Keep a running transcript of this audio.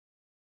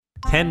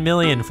10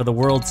 million for the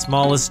world's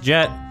smallest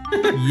jet.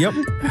 Yep.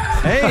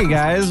 Hey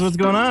guys, what's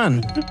going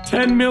on?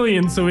 10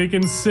 million so we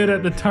can sit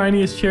at the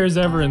tiniest chairs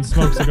ever and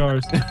smoke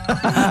cigars.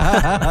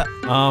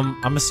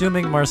 I'm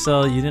assuming,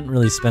 Marcel, you didn't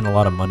really spend a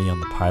lot of money on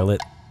the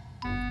pilot.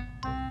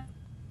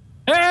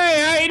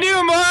 Hey, how you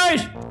doing,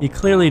 boys? He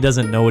clearly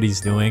doesn't know what he's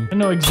doing. I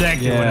know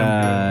exactly what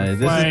I'm doing.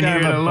 This is Flying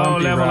kind here of at a a low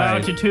bumpy level ride.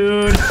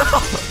 altitude.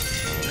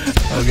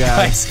 Oh god.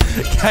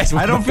 Guys,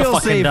 I don't feel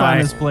safe on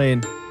this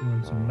plane.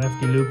 Doing some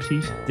lefty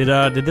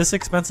loopsies. Did this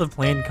expensive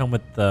plane come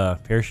with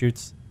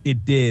parachutes?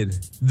 It did.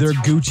 They're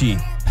Gucci.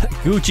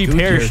 Gucci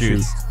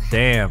parachutes.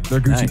 Damn. They're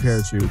Gucci Nice.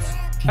 parachutes.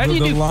 How do you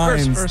do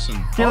lines. first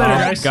person? See you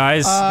later,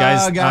 guys.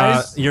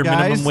 Guys, your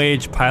minimum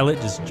wage pilot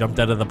just jumped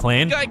out of the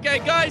plane.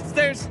 Guys,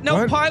 there's no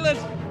What? pilot.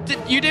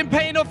 You didn't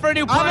pay enough for a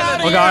new pilot.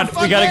 outta Oh here. god,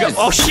 fuck we gotta this.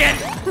 go. Oh shit!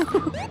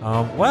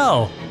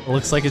 Well, it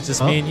looks like it's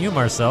just me and you,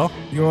 Marcel.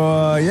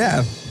 Yeah,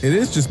 it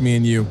is just me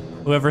and you.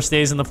 Whoever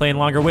stays in the plane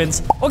longer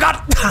wins. Oh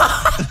god!